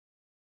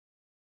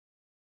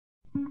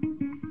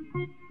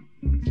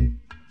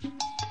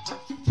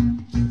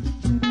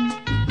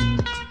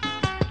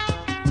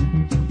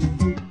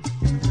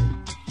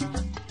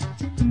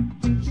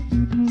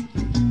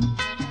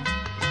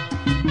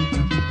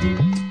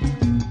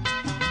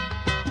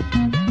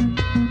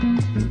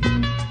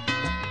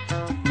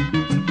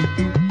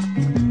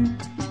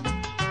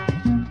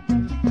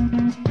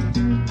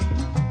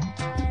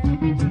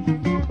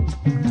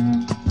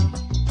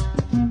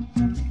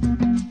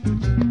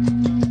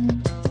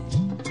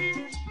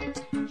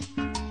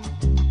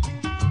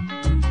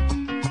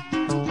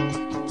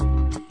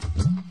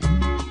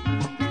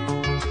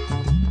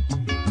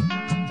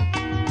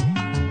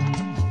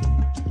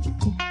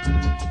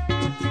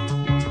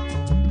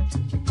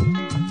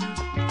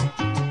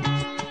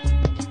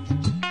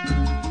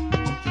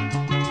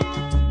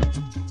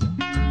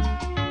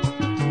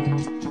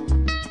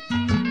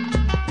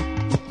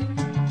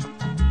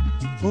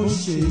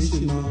ṣe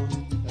ṣìnà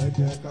ẹ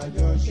jẹ́ ká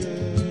jọ ṣe.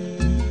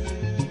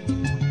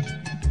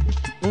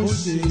 Ó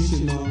ṣe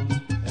ṣìnà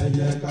ẹ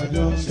jẹ́ ká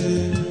jọ ṣe.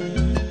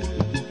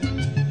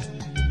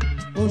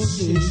 Ó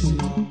ṣe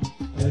ṣìnà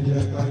ẹ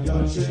jẹ́ ká jọ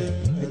ṣe.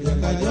 Ẹ jẹ́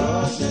ká jọ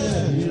ṣe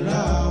ẹ̀mí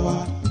ra wa.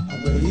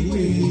 Àgbẹ̀ yìí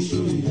gbìn iṣu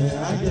ìyẹn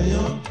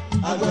àjẹyàn.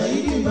 Àgbẹ̀ yìí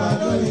gbìn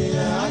gbàdó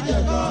ìyẹn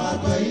àjẹkọ.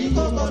 Àgbẹ̀ yìí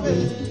kọ́kọ́ bẹ̀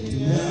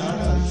ìyẹn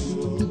ara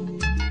ṣu.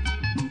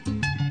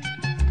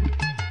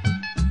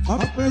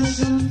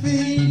 Operation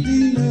Feed the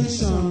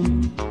Nation,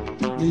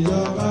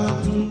 ìjọba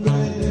tún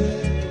gbẹ́lẹ̀.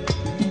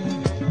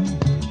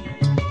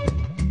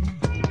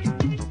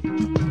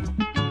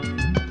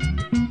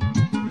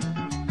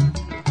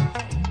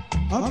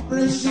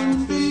 Operation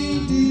Feed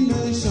the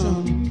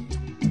Nation,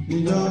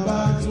 ìjọba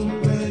tún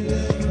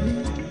gbẹ́lẹ̀.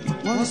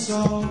 Wọ́n sọ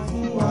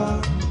fún wa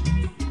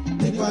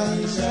nípa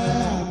iṣẹ́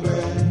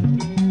àgbẹ̀,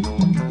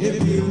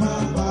 ebi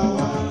máa pa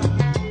wá.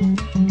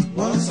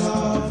 Wọ́n sọ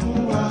fún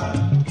wa.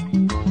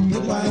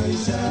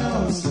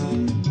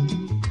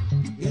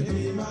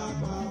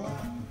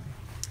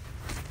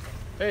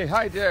 Hey,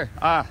 hi there.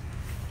 How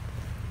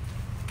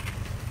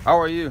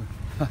are you?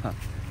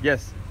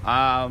 Yes.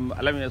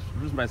 Let me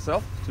introduce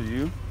myself to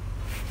you.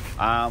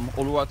 I'm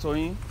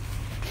Toyin,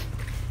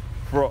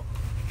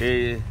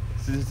 a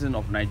citizen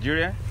of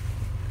Nigeria,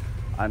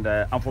 and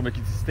I'm from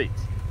Ekiti State.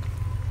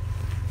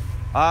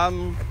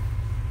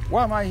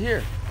 Why am I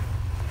here?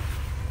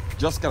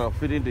 Just kind of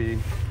feeding the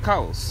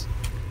cows.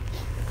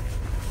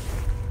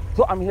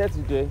 So I'm here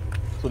today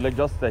to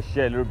just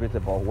share a little bit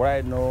about what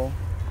I know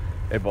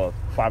about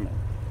farming.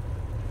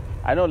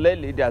 I know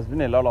lately there's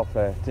been a lot of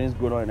things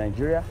going on in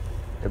Nigeria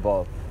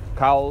about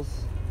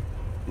cows,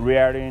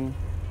 rearing,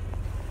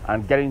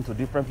 and getting to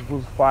different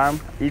people's farm,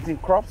 eating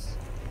crops.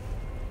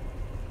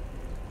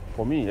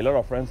 For me, a lot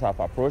of friends have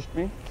approached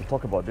me to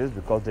talk about this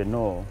because they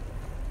know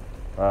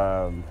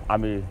I'm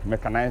a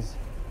mechanized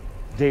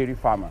dairy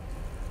farmer.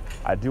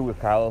 I deal with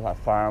cows, I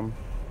farm.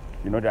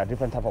 You know, there are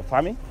different types of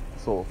farming.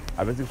 So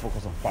I basically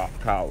focus on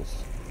cows.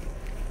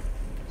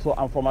 So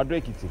I'm from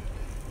Ekiti.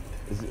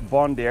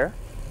 Born there,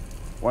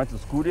 went to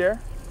school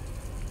there,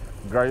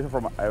 graduated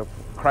from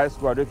Christ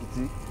School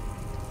Ekiti,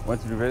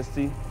 went to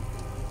university,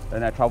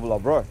 then I traveled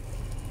abroad.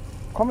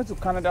 Coming to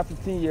Canada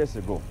 15 years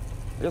ago,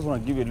 I just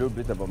want to give you a little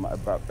bit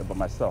about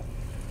myself.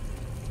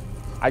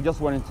 I just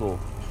went into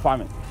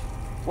farming.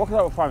 What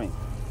kind of farming?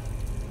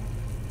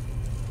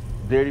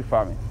 Dairy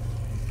farming,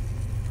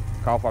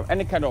 cow farming,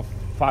 any kind of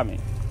farming.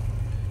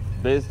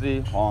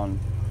 Basically on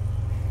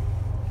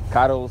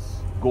cattle,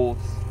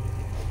 goats,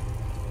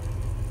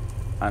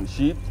 and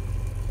sheep,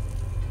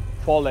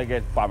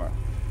 four-legged farmer.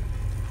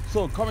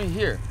 So coming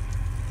here,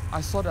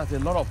 I saw that a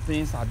lot of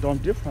things are done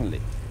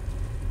differently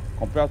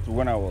compared to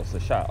when I was a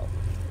child.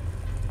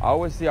 I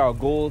always see our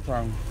goats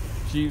and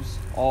sheep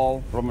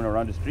all roaming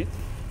around the street,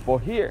 but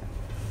here,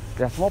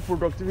 there's more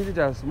productivity,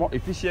 there's more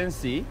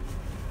efficiency,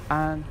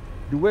 and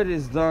the way it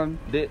is done,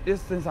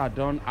 these things are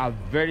done are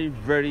very,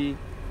 very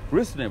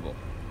reasonable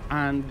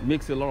and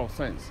makes a lot of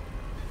sense.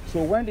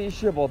 So when the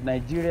issue about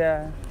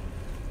Nigeria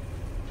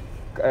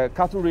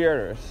cattle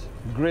rearers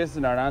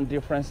grazing around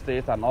different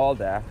states and all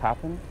that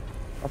happened,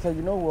 I said,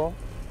 you know what?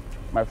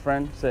 My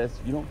friend says,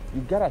 you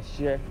gotta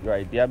share your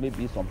idea.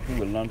 Maybe some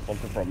people will learn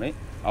something from it,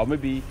 or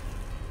maybe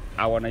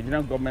our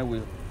Nigerian government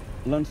will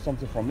learn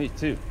something from it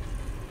too.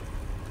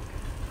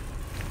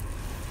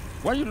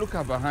 When you look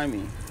at behind me,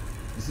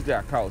 you see there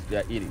are cows, they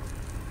are eating.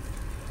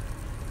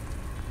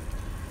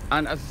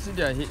 And as you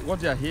see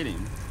what they are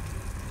eating,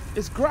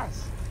 it's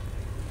grass.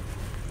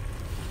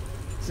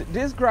 See,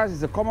 this grass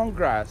is a common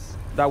grass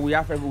that we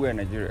have everywhere in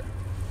Nigeria.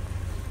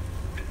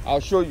 I'll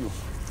show you.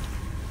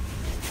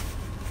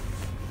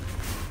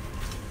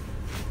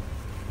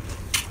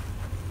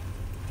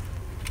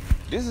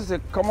 This is a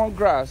common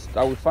grass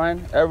that we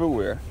find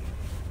everywhere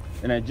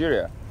in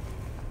Nigeria.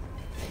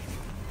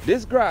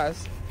 This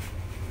grass,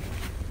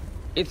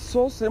 it's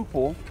so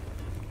simple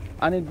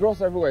and it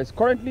grows everywhere.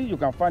 Currently, you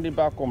can find it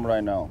back home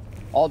right now.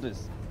 All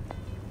this.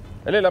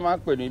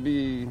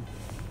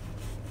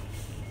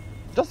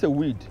 Just a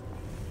weed.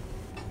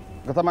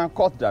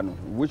 Cut down,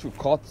 which we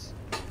cut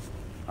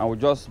and we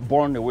just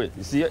burn away.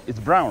 You see, it's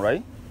brown,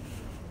 right?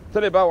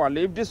 Tell you about one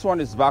leaf. This one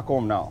is back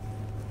home now.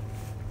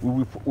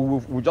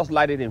 We just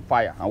light it in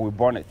fire and we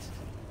burn it.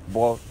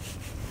 But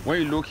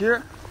when you look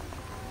here,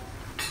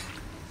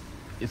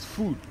 it's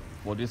food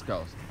for these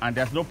cows. And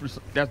there's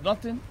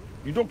nothing,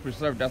 you don't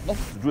preserve, there's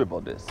nothing to do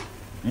about this.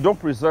 You don't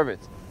preserve it.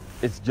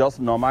 It's just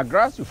normal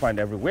grass you find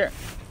everywhere.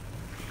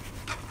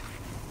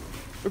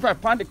 If I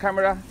point the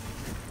camera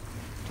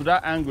to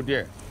that angle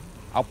there,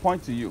 I'll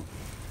point to you.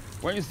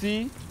 When you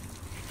see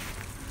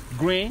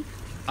green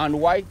and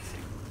white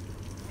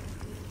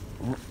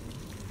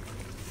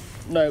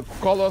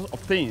colors of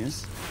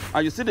things,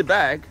 and you see the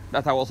bag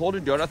that I was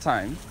holding the other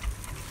time,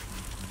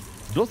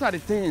 those are the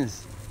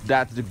things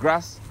that the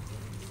grass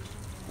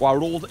were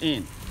rolled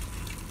in.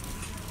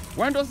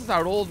 When those things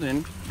are rolled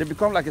in, they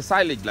become like a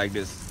silage like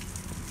this.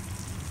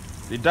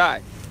 They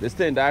die. They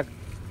stay in that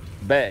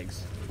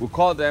bags. We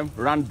call them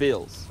run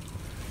bales.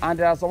 And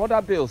there are some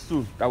other bales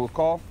too that we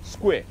call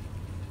square,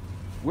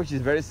 which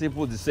is very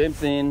simple, the same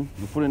thing.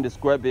 You put in the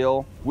square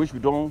bale, which we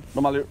don't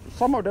normally,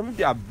 some of them,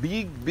 they are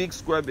big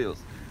square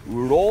bales. We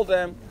roll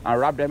them and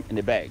wrap them in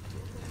a bag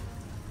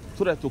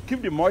so that to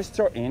keep the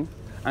moisture in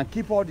and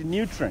keep all the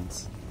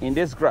nutrients in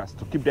this grass,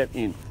 to keep them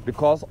in,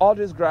 because all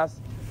this grass,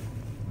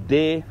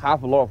 they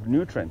have a lot of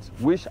nutrients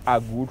which are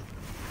good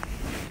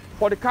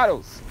for the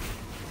cattle.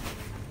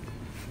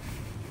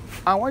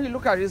 And when you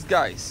look at these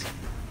guys,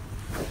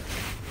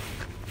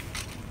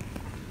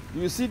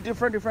 you see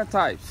different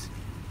types,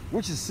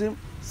 which is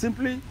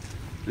simply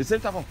the same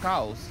type of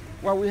cows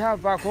what we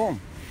have back home.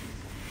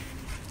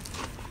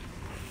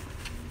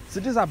 So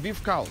these are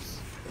beef cows.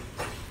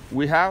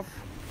 We have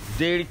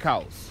dairy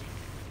cows.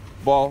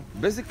 But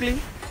basically,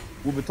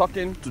 we'll be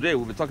talking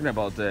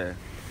about the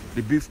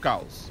beef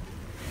cows.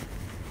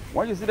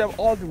 When you see them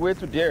all the way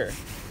to there,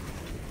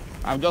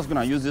 I'm just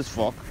gonna use this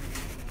fork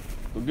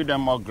to give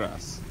them more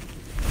grass.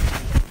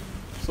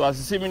 So as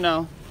you see me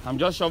now, I'm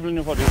just shoveling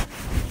it for the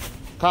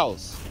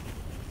cows.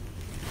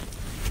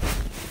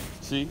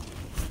 See,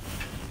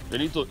 they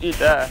need to eat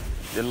there.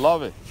 They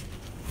love it,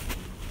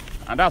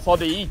 and that's all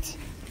they eat.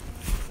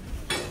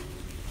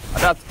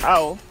 And that's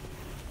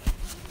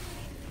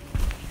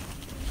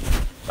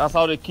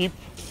how they keep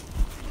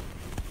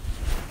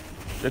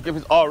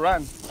it all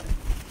run.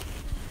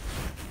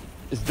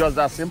 It's just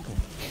that simple.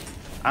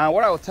 And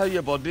what I will tell you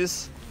about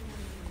this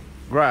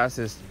grass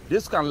is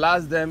this can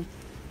last them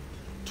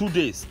 2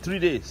 days, 3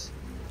 days.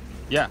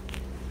 Yeah,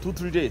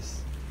 2-3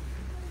 days.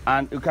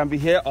 And it can be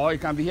here, or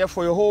it can be here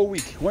for a whole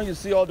week. When you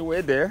see all the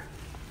way there,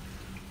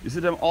 you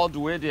see them all the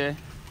way there,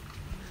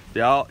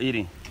 they are all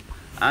eating.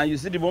 And you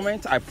see the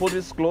moment I put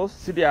this close,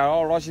 see they are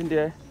all rushing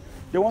there,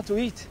 they want to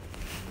eat.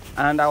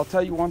 And I'll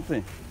tell you one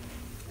thing,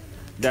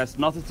 there's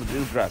nothing to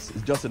this grass,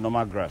 it's just a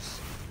normal grass.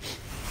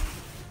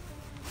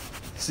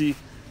 See,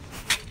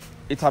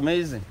 it's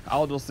amazing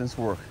how those things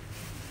work.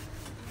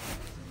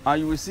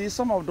 And you will see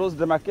some of those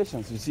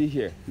demarcations you see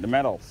here, the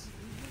metals.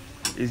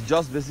 It's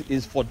just basically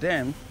is for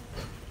them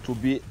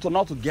to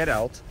not to get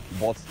out,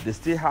 but they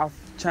still have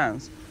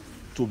chance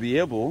to be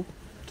able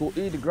to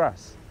eat the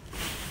grass.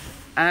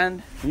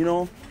 And you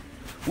know,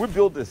 we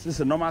build this. This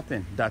is a normal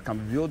thing that can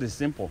be built. Is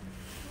simple.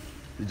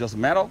 It's just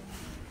metal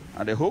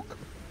and the hook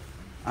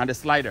and the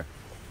slider.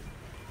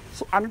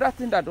 So another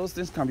thing that those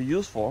things can be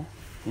used for,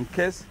 in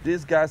case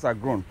these guys are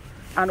grown.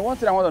 And one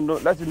thing I want to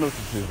let you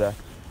notice is that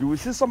you will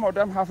see some of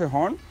them have a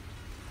horn,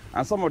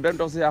 and some of them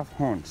doesn't have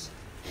horns.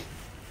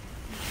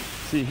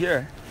 See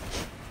here.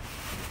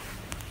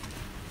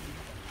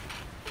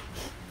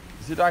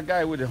 You see that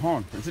guy with the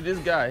horn? You see this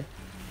guy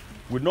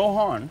with no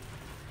horn?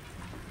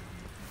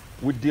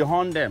 We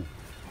dehorn them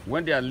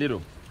when they are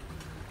little.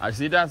 I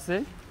see that,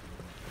 see?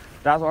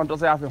 That one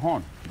doesn't have a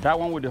horn. That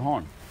one with the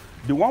horn.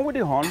 The one with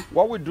the horn,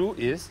 what we do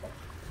is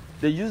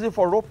they use it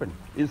for roping.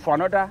 It's for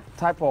another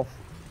type of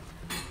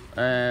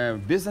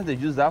business they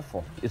use that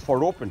for. It's for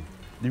roping.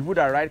 The people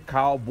that ride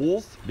cow,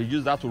 bulls, they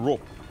use that to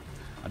rope.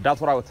 And that's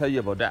what I will tell you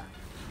about that.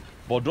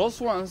 But those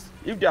ones,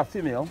 if they are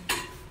female,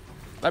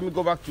 let me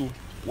go back to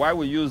why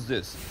we use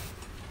this.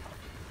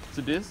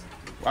 See this?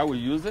 Why we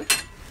use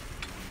it?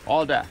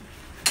 All that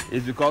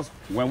is because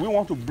when we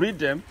want to breed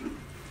them,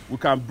 we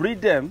can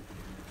breed them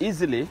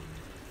easily,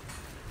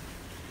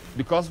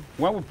 because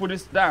when we put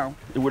this down,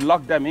 it will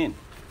lock them in,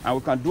 and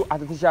we can do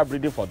artificial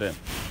breeding for them.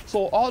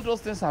 So all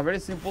those things are very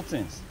simple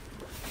things,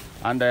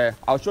 and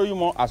I'll show you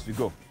more as we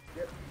go.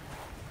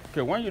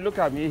 Okay, when you look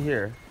at me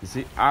here, you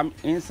see I'm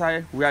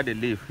inside where they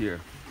live here.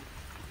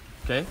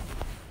 Okay,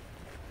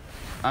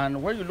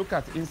 and when you look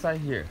at inside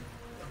here,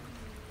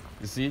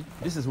 you see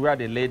this is where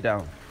they lay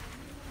down,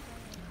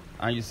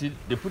 and you see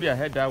they put their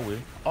head that way.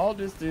 All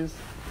these things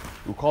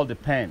we call the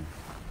pen.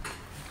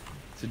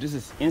 So this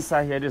is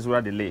inside here. This is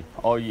where they lay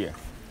all year.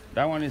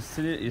 That one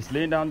is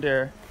laying down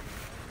there,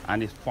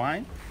 and it's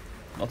fine.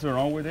 Nothing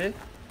wrong with it.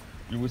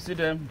 You will see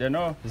them. They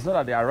know it's not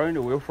that they are running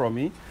away from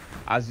me.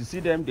 As you see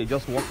them, they're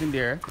just walking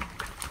there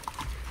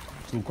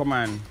to come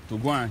and to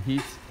go and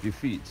hit the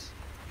feeds.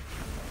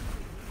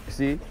 You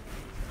see,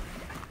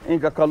 in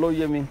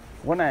Kakalo,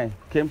 when I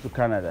came to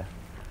Canada,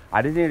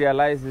 I didn't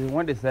realize it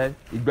when they said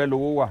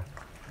Igbelowa.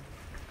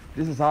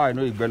 This is how I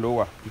know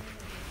Igbelowa.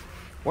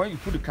 When you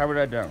put the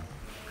camera down,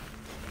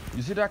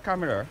 you see that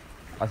camera,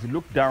 as you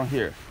look down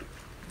here,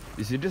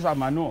 you see these are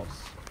manures.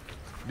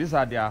 These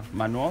are their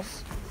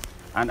manures,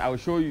 and I will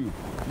show you.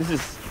 This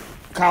is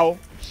cow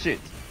shit.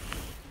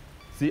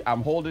 See,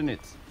 I'm holding it.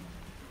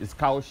 It's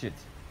cow shit.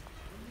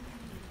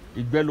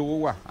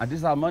 Igbelowa, and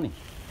these are money.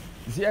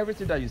 You see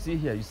everything that you see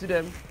here. You see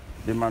them,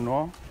 the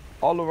manure,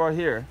 all over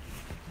here,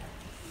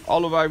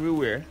 all over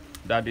everywhere.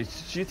 That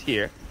is shit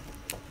here.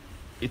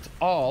 It's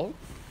all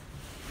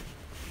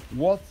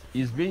what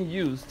is being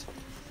used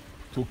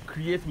to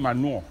create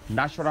manure,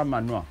 natural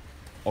manure,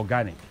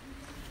 organic.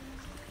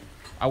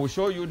 I will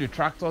show you the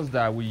tractors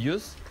that we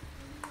use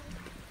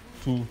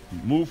to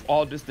move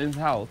all these things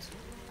out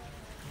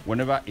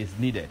whenever it's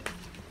needed.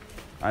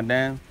 And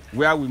then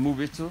where we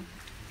move it to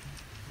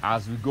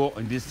as we go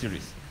in this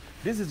series.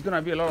 this is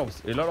gonna be a lot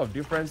of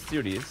different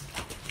series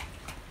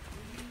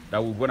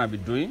that we're gonna be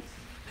doing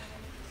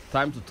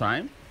time to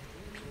time,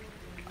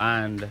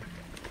 and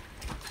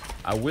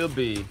I will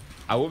be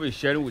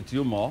sharing with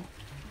you more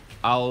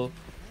how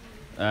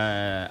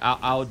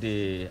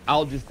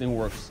this thing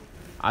works.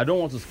 I don't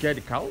want to scare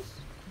the cows,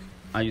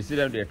 and you see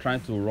them, they're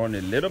trying to run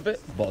a little bit,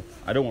 but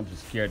I don't want to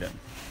scare them.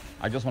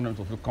 I just want them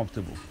to feel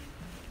comfortable.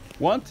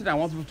 One thing I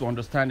want people to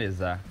understand is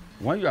that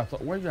when you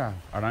are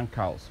around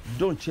cows, you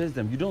don't chase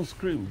them, you don't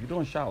scream, you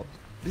don't shout.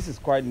 This is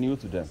quite new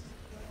to them,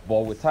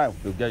 but with time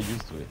they'll get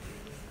used to it.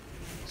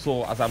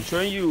 So as I'm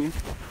showing you,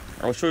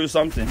 I'll show you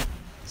something.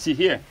 See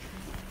here,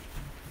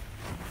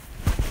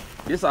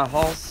 these are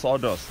all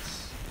sawdust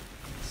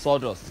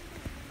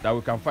that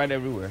we can find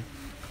everywhere,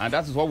 and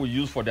that is what we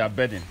use for their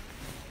bedding,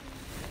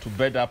 to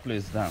bed that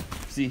place down.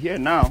 See here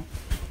now,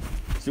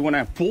 see when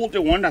I pull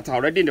the one that's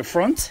already in the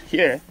front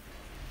here,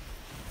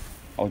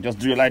 I'll just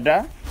do it like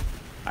that.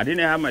 I didn't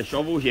have my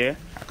shovel here.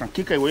 I can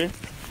kick away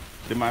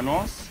the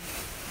manures.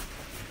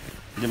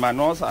 The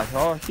manures are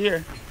all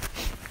here.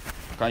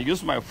 I can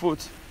use my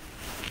foot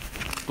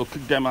to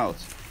kick them out.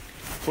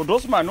 So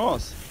those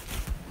manures,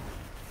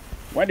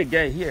 when they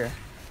get here,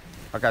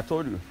 like I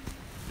told you,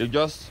 they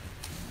just,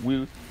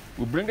 we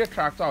bring the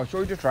tractor. I'll show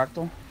you the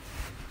tractor.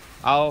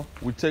 How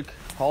we take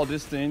all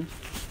these things,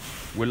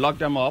 we lock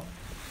them up,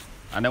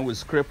 and then we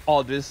scrape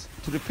all this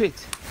to the pit.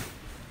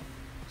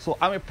 So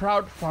I'm a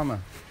proud farmer.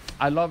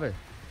 I love it.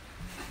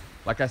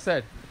 Like I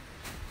said,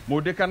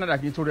 Mode Canada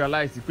can to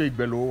realize the quick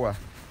below.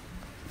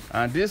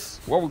 And this,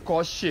 what we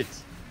call shit,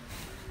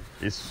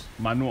 is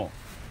manure.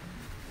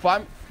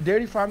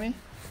 Dairy farming,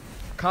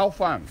 cow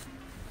farm,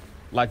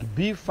 like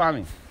beef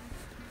farming,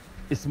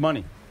 is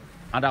money.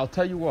 And I'll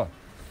tell you what,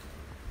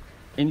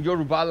 in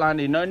Yoruba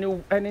land, in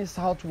any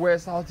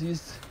southwest,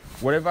 southeast,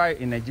 wherever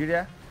in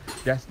Nigeria,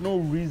 there's no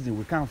reason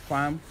we can't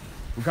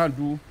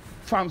do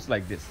farms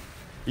like this.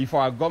 If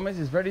our government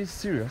is very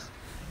serious,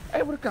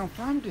 everybody can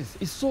farm this.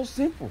 It's so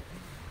simple.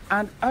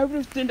 And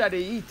everything that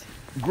they eat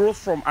grows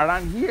from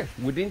around here,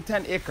 within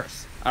 10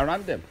 acres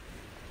around them.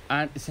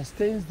 And it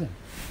sustains them.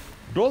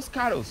 Those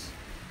cattle,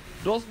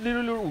 those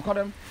little, we call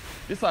them,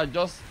 these are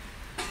just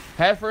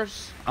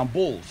heifers and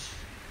bulls.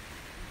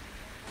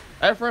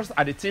 Heifers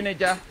are the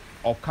teenager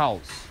of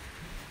cows.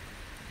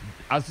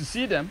 As you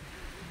see them,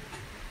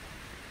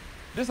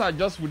 these are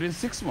just within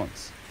 6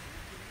 months.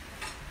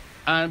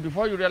 And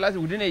before you realize it,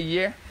 within a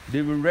year,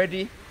 they will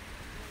ready.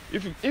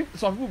 If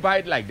some people buy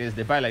it like this,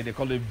 they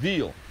call it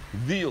veal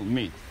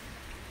meat.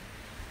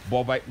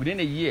 But within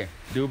a year,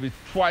 they will be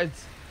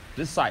twice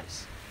this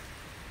size.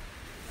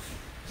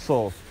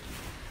 So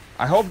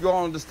I hope you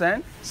all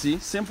understand. See,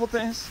 simple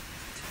things,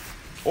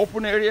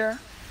 open area.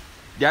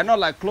 They are not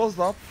like closed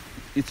up.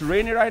 It's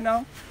raining right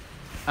now,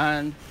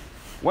 and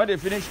when they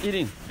finish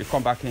eating, they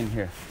come back in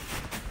here.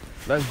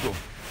 Let's go.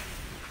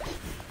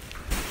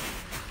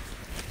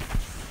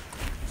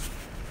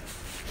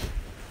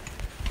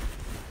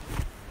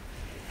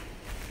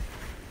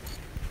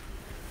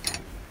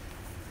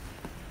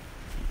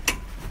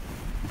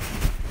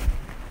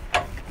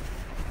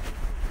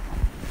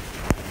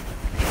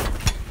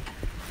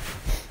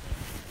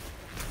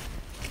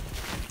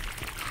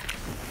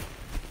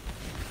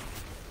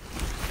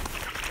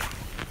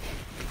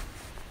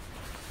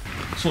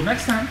 So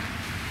next time,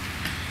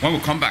 when we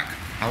come back,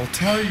 I will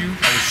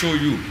show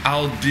you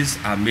how these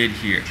are made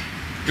here.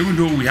 Even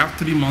though we have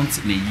 3 months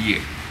in a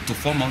year to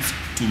 4 months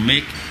to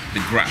make the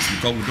grass,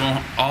 because we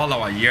don't, all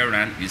our year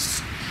round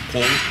is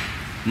cold,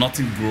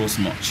 nothing grows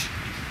much.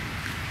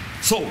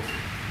 So,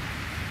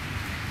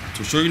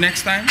 to show you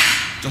next time,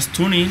 just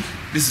tune in.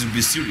 This will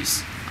be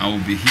series, and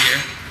we'll be here,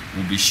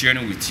 we'll be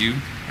sharing with you.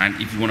 And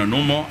if you want to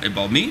know more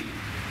about me,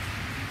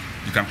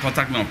 you can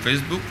contact me on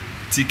Facebook,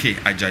 TK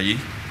Ajayi.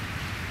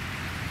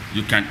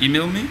 You can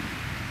email me.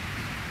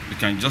 You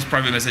can just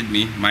private message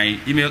me. My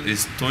email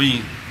is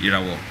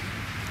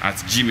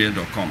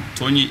toyinirawo@gmail.com.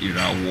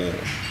 Toyinirawo,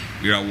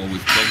 Irawo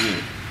with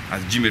double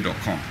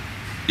 @gmail.com.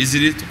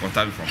 Easily to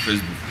contact me from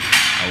Facebook.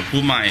 I will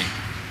put my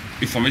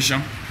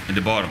information in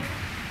the bottom.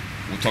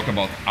 We'll talk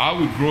about how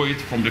we grow it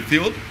from the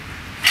field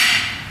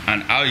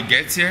and how it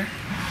gets here,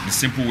 the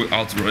simple way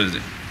how to raise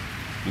it.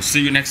 We'll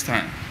see you next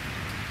time.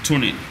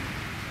 Tune in.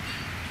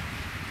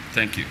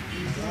 Thank you.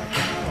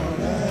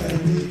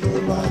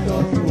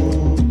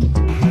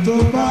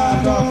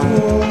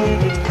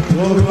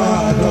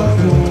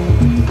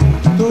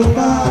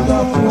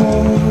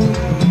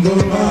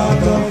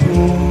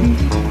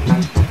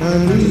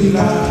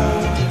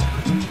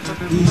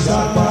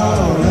 Ìsapá